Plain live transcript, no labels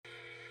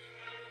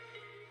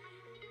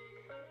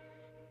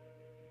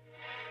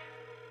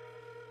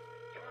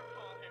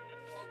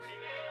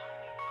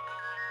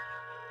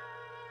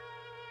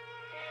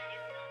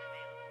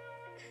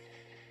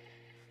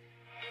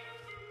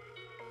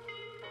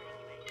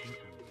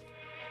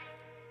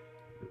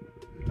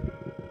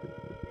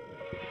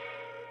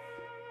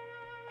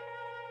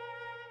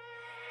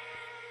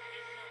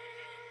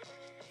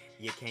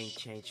You can't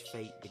change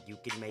fate, but you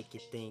can make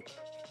it think.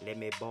 Let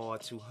me borrow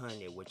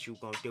 200, what you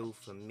gon' do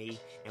for me?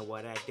 And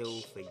what I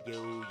do for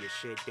you, you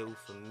should do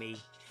for me.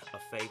 A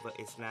favor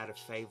is not a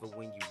favor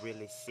when you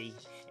really see,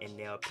 and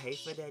they'll pay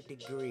for that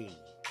degree.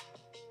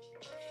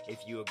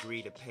 If you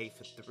agree to pay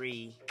for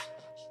 3,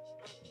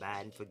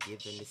 Biden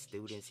forgiving the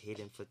students, hit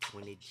him for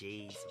 20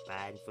 G's.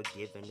 Biden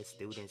forgiving the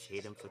students,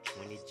 hit him for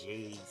 20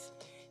 G's.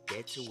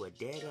 Debt to a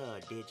debt or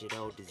a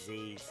digital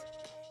disease.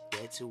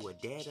 Debt to a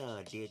debt or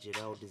a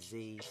digital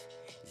disease.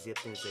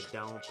 Zippins a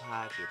dome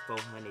pocket,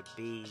 400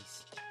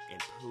 B's.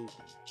 And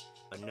Putin,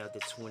 another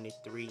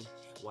 23.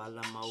 While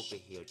I'm over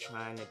here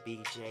trying to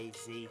be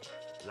Jay-Z.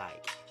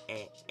 Like,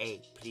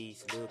 hey,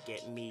 please look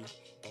at me.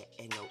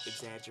 No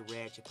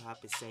exaggerate, your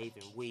pop is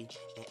saving we.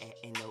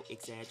 No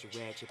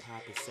exaggerate, your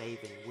pop is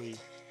saving we.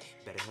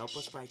 Better help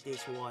us fight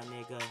this war,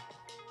 nigga.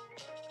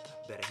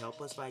 Better help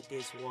us fight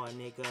this war,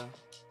 nigga.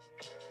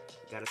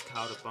 Got us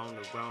caught up on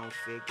the wrong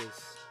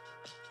figures.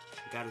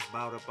 Got us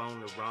bought up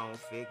on the wrong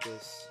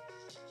figures.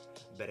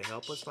 Better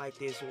help us fight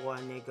this war,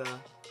 nigga.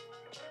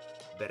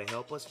 Better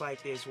help us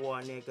fight this war,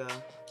 nigga.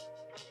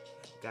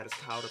 Got us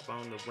caught up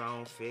on the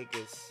wrong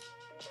figures.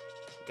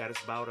 Got us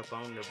bought up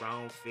on the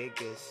wrong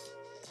figures.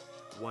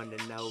 Want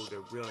to know the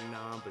real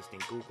numbers,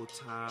 then Google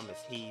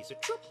Thomas. He's a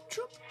troop.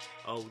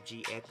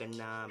 OG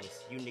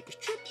economics. You niggas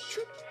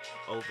trip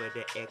over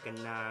the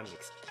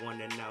economics. Want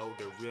to know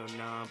the real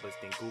numbers,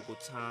 then Google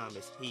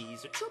Thomas.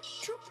 He's a troop.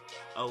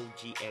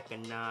 OG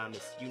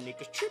economics. You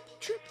niggas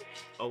trip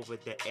over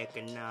the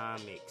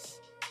economics.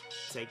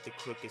 Take the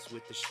crookeds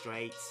with the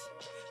straights.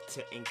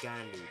 To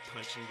Ngannou,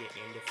 punching you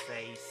in the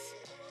face.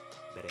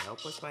 Better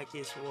help us fight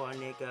this war,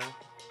 nigga.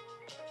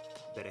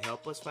 Better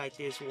help us fight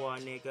this war,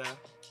 nigga.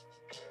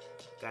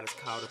 Got us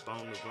caught up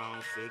on the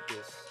wrong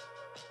figures.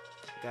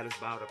 Got us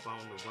bought up on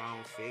the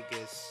wrong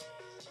figures.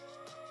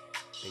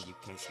 That you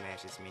can't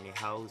smash as many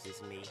hoes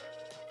as me.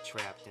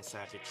 Trapped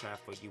inside the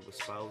trap where you was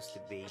supposed to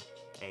be.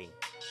 Hey,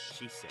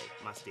 she said,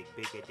 my stick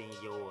bigger than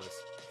yours.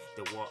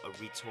 The war of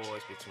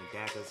retorts between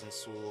daggers and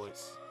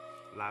swords.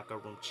 Locker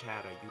room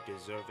chatter, you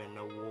deserve an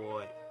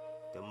award.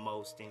 The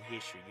most in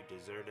history, you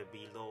deserve to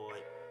be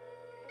Lord.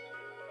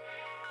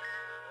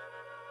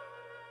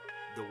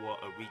 The war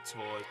of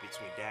retorts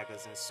between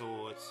daggers and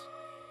swords.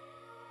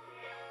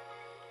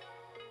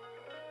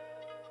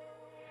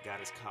 Got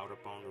us caught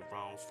up on the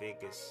wrong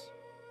figures.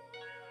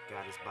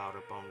 Got us bought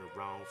up on the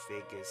wrong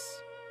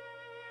figures.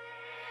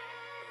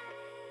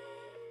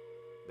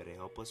 Better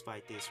help us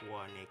fight this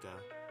war, nigga.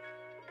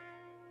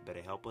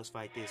 Better help us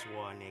fight this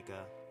war,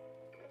 nigga.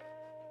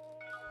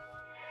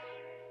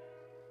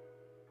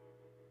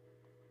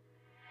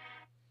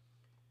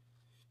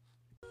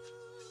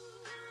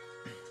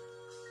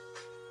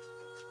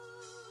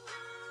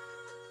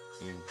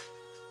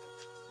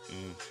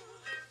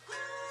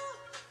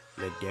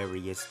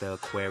 LaDarrius the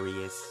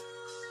Aquarius.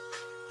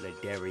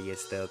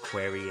 LaDarrius the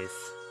Aquarius.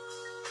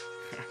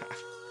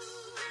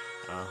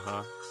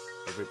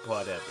 Every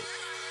part of it.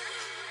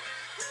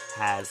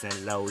 Highs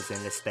and lows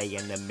and to stay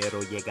in the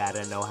middle, you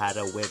gotta know how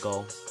to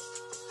wiggle.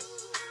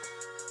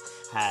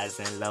 Highs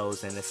and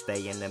lows and to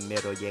stay in the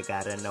middle, you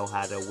gotta know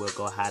how to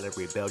wiggle, how to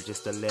rebel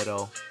just a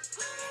little.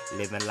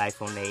 Living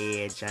life on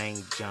the edge, I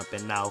ain't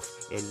jumping off.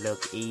 It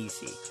look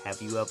easy.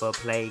 Have you ever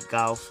played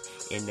golf?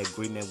 In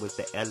agreement with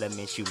the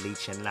elements you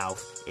leeching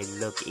off. It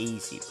look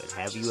easy, but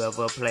have you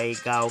ever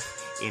played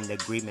golf? In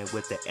agreement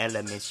with the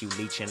elements you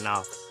leeching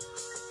off.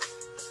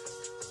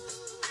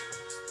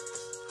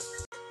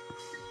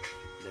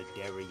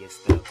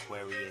 LaDarrius the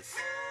Aquarius.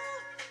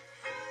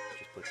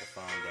 Just put the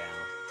phone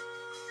down.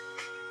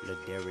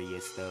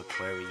 LaDarrius the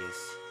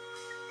Aquarius.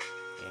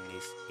 And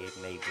it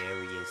may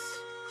various.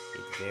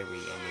 It vary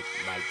and it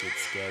might get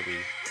scary.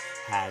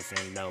 Highs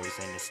and lows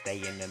and to stay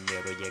in the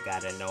middle, you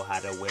gotta know how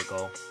to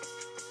wiggle.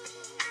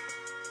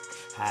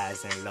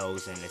 Highs and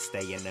lows and to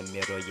stay in the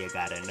middle, you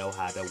gotta know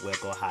how to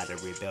wiggle, how to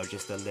rebel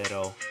just a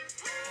little.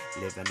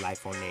 Living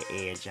life on the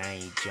edge, I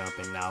ain't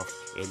jumping off.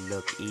 It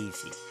look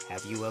easy.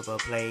 Have you ever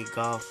played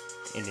golf?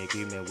 In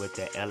agreement with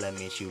the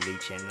elements you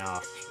leeching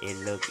off. It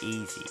look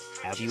easy.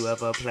 Have you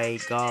ever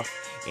played golf?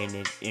 In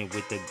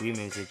with the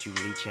agreements that you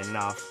leeching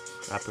off.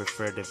 I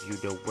prefer to view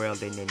the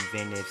world in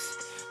inventives,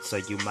 so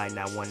you might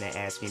not want to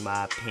ask me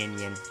my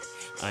opinion.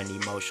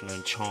 Unemotional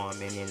and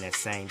charming in the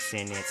same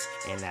sentence,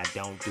 and I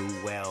don't do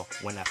well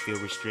when I feel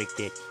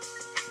restricted.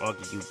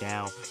 Argue you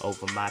down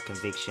over my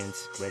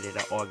convictions, ready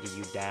to argue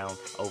you down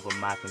over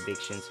my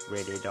convictions,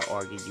 ready to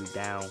argue you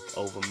down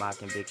over my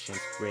convictions,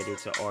 ready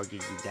to argue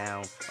you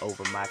down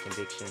over my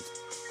convictions.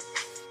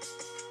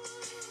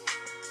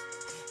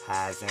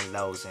 Highs and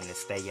lows and to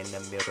stay in the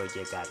middle,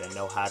 you gotta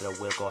know how to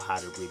wiggle, how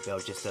to rebel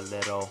just a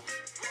little.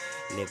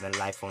 Living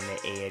life on the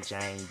edge,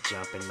 I ain't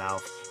jumping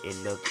off. It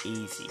look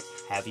easy.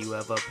 Have you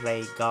ever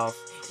played golf?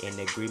 In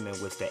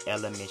agreement with the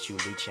elements you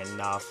leeching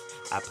off.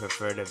 I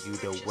prefer to view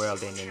the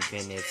world in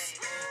inventives,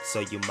 so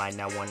you might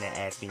not want to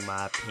ask me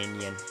my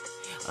opinion.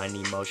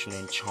 Unemotional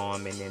and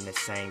charming in the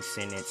same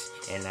sentence,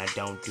 and I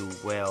don't do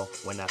well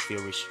when I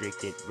feel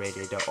restricted,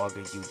 ready to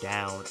argue you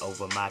down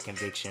over my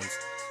convictions.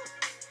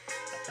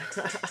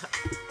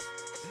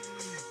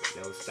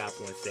 No, stop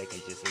 1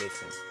 second, just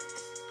listen.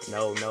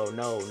 No,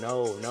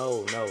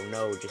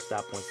 just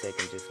stop 1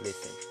 second, just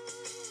listen.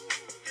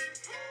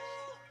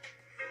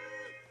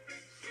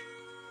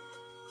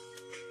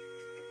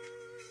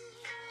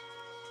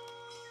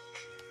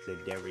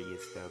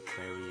 LaDarrius, the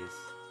Aquarius.